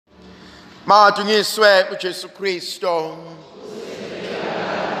Madunyiswe uJesu Kristo.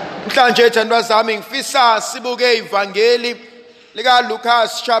 Mhlanje thandwa zami ngifisa sibuke ivangeli lika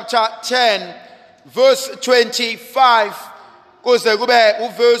Lucas chapter 10 verse 25 kuze kube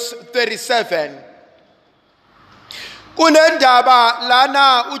uverse 37. Kunendaba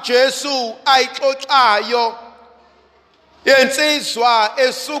lana uJesu ayixoxayo yensizwa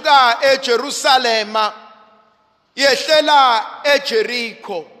esuka eJerusalema yehlela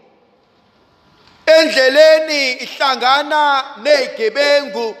eJerikho. Endleleni ihlangana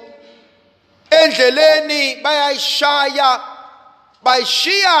nezigebengu, endleleni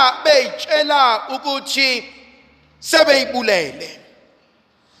bayishiya beyitshela ukuthi sebeyibulele.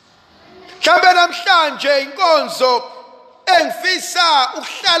 Mhlambe namhlanje inkonzo engifisa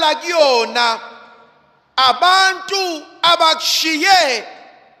ukuhlala kuyona abantu abakushiye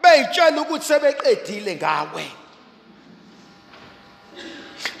beyitshela ukuthi sebeqedile ngawe.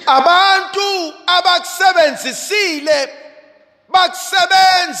 Abantu abakusebenzisile,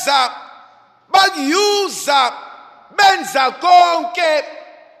 bakusebenza, bakuyuza, benza konke,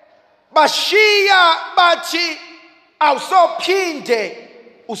 bashiya bathi awusophinde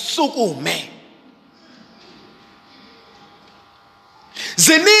usukume.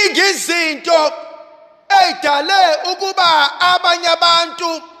 Ziningi izinto ezidale ukuba abanye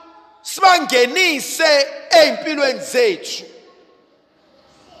abantu sibangenise ezimpilweni zethu.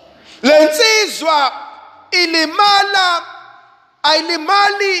 Lensizwa ilimala,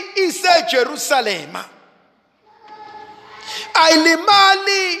 ayilimali iseJerusalema,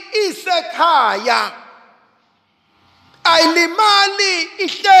 ayilimali isekhaya, ayilimali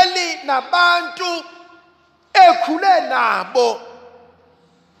ihleli nabantu ekhule nabo,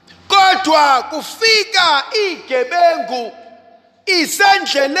 kodwa kufika izigebengu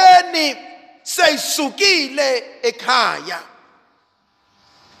isendleleni seyisukile ekhaya.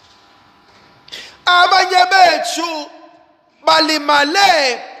 Abanye bethu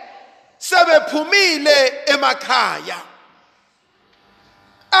balimale sebephumile emakhaya.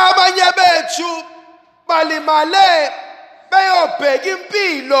 Abanye bethu balimale beyobheka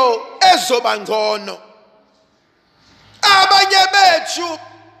impilo ezoba ngcono. Abanye bethu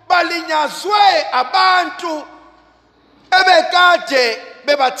balinyazwe abantu ebekade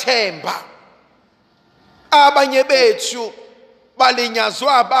bebathemba. Abanye bethu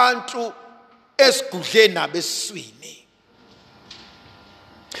balinyazwa abantu esigudleni nabeswini.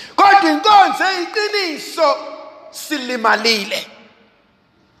 Kodwa inkonzo eyiqiniso silimalile.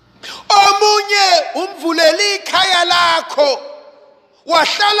 Omunye umvuleli ikhaya lakho,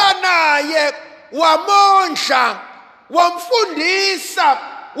 wahlala naye, wamondla, wamfundisa,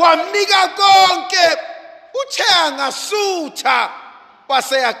 wamnika konke, uthe angasutha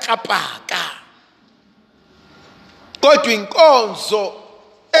waseyaxhaphaka. Kodwa inkonzo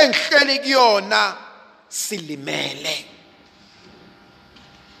engihleli kuyona silimele.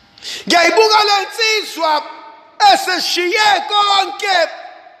 Ngiyayibuka lensizwa eseshiye konke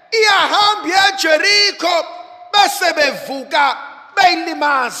iyahamba eJerikho bese bevuka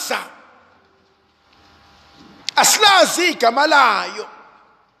beyilimaza. Asilazi igama layo,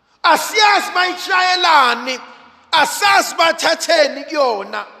 asiyazi bayishayelani, asazi bathatheni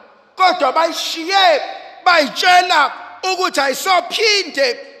kuyona, kodwa bayishiye bayitshela ukuthi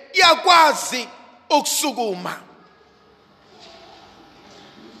ayisophinde iyakwazi ukusukuma.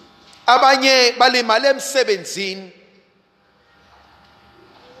 Abanye balimala emsebenzini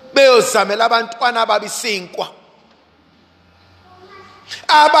beyozamela abantwana babisinkwa.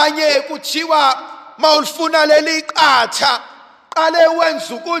 Abanye kuthiwa mawulifuna leli qatha qale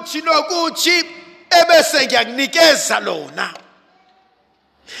wenza ukuthi nokuthi ebese ngiyakunikeza lona.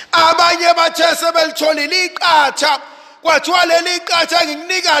 Abanye bathe sebelitholile iqatha kwathiwa leli qatha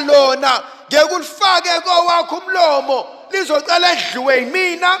ngikunika lona ngeke ulifake kowakho umlomo lizocala edliwe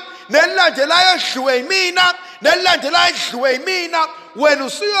yimina, nelilandelayo edliwe yimina, nelilandelayo edliwe yimina, wena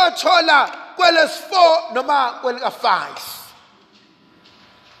usuyothola kwelesi4 noma kwelika5.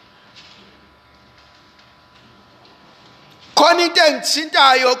 Khona into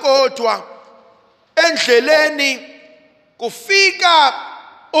engithintayo kodwa endleleni kufika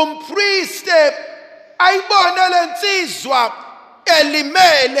umprieste ayibone lensizwa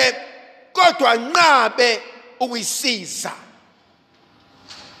elimele kodwa nqabe ukuyisiza.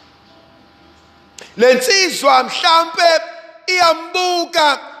 Lensizwa mhlambe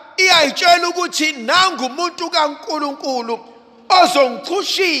iyambuka, iyayitshela ukuthi nangu umuntu kaNkulunkulu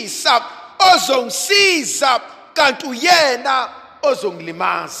ozongichushisa, ozongisiza, kanti uyena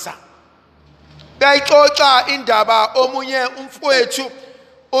ozongilimaza. Bayixoxa indaba omunye umfowethu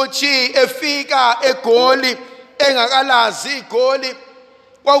uthi efika eGoli engakalazi iGoli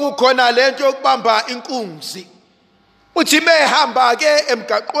kwakukhona lento yokubamba inkunzi. Uthi mehamba ke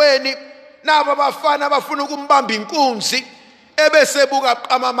emgaqweni nabo abafana abafuna ukumbamba inkunzi ebesebuka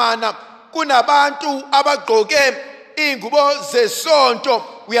buqamamana kunabantu abagqoke ingubo zesonto.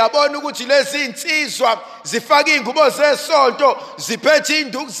 Uyabona ukuthi lezi insizwa zifaka ingubo zesonto ziphethe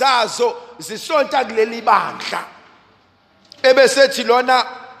induku zazo zisonta kuleli bandla. Ebesethi lona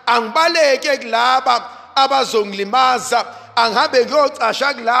angibaleke kulaba abazongilimaza, angihambe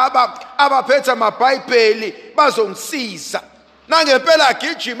ngiyocasha kulaba abaphethe amabhayibheli bazongisiza. Nangempela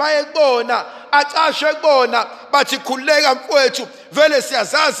agijima ekubona, acashe kubona, bathi khululeka mfowethu, vele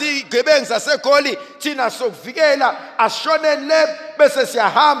siyazazi igebengu zaseGoli, thina sokuvikela asishoneni le bese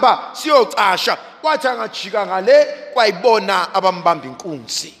siyahamba siyocasha. Kwathi angajika ngale kwayibona abambamba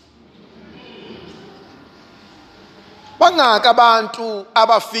inkunzi. Bangaka abantu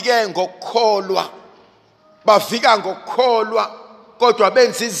abafike ngokukholwa, bafika ngokukholwa kodwa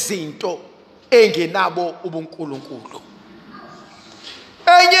benza izinto engenabo ubuNkulunkulu.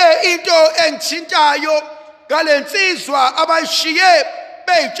 Enye into engithintayo ngalensizwa abayishiye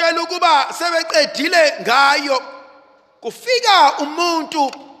beyitshela ukuba sebeqedile ngayo, kufika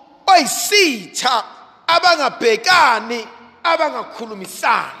umuntu oyisitha abangabhekani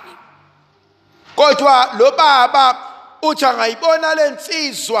abangakhulumisani. Kodwa lo baba uthi angayibona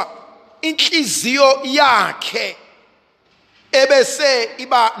lensizwa inhliziyo yakhe ebese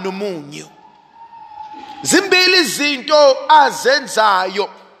iba nomunyu. Zimbili izinto azenzayo.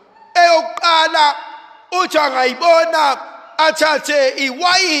 Eyokuqala uthi angayibona athathe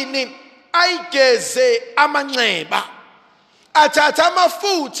iwayini ayigeze amanxeba, athathe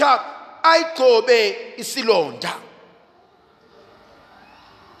amafutha ayigcobe isilonda.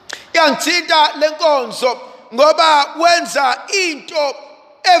 Yangithinta lenkonzo ngoba wenza into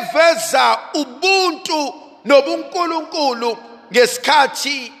eveza ubuntu nobuNkulunkulu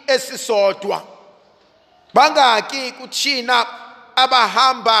ngesikhathi esisodwa. Bangaki kuthina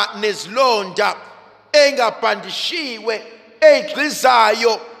abahamba nezilonda engabhandishiwe,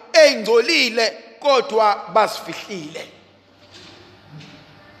 egqizayo, engcolile kodwa basifihlile.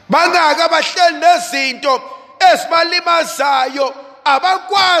 Bangaki abahleli nezinto ezibalimazayo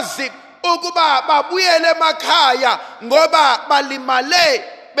abakwazi ukuba babuyele emakhaya ngoba balimale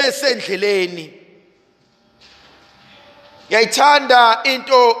besendleleni. Ngiyayithanda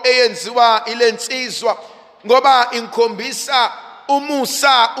into eyenziwa ilensizwa ngoba inkhombisa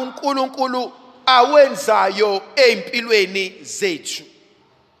umusa uNkulunkulu awenzayo empilweni zethu.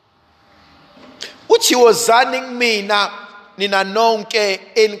 Uthi wozani kumina nina nonke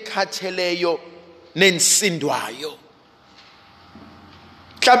enikhatheleyo nensindwayo.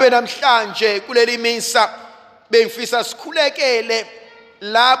 Mhlawumbe namhlanje kuleli misa bengifisa sikhulekele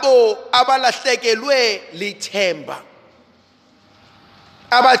labo abalahlekelwe lithemba,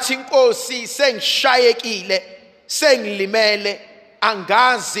 abathi Nkosi sengishayekile, sengilimele,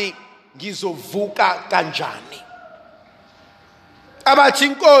 angazi ngizovuka kanjani. Abathi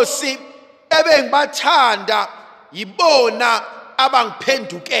Nkosi ebengibathanda yibona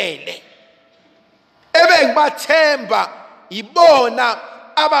abangiphendukele, ebengibathemba yibona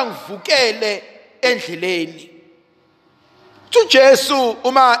abangivukele endleleni. uJesu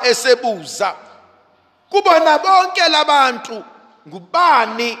uma esebuza kubona bonke labantu,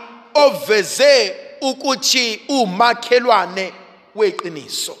 ngubani oveze ukuthi umakhelwane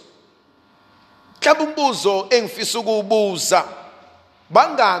weqiniso? Mhlawumbe umbuzo engifisa ukubuza,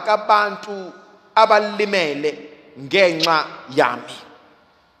 bangaka abantu abalimele ngenxa yami?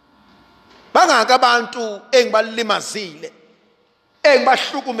 Bangaka abantu engibalimazile,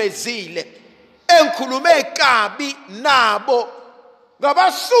 engibahlukumezile, engikhulume kabi nabo,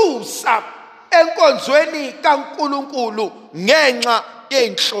 ngabasusa enkonzweni kaNkulunkulu ngenxa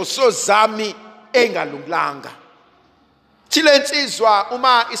yenhloso zami engalunganga? Thile nsizwa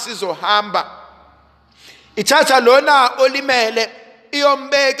uma isizohamba ithatha lona olimele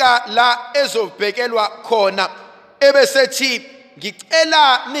iyombeka la ezobhekelwa khona, ebesethi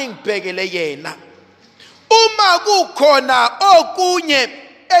ngicela ningibhekele yena. Uma kukhona okunye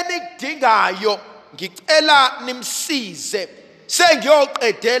enikudingayo ngicela nimsize,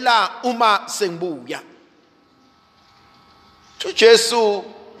 sengiyoqedela uma sengibuya. uJesu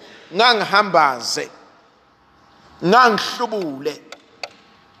ngangihambaze, ngangihlubule,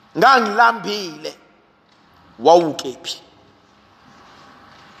 ngangilambile, wawukephi?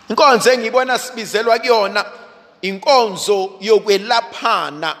 Inkonzo engibona sibizelwa kuyona inkonzo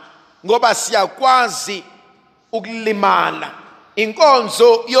yokwelaphana ngoba siyakwazi ukulimala,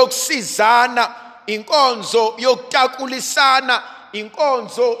 inkonzo yokusizana, inkonzo yokutakulisana,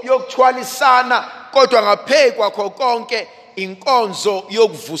 inkonzo yokuthwalisana, kodwa ngaphezulu kwakho konke inkonzo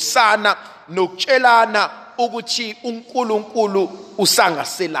yokuvusana nokutshelana ukuthi uNkulunkulu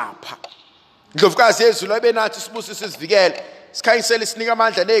usangaselapha. Ndlovukazi yezulu abenathi sibusise sivikele sikhanyisele sinika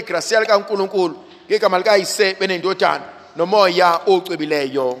amandla negrace likaNkulunkulu ngegama likaYise benendodana nomoya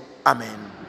ocwebileyo. Amen.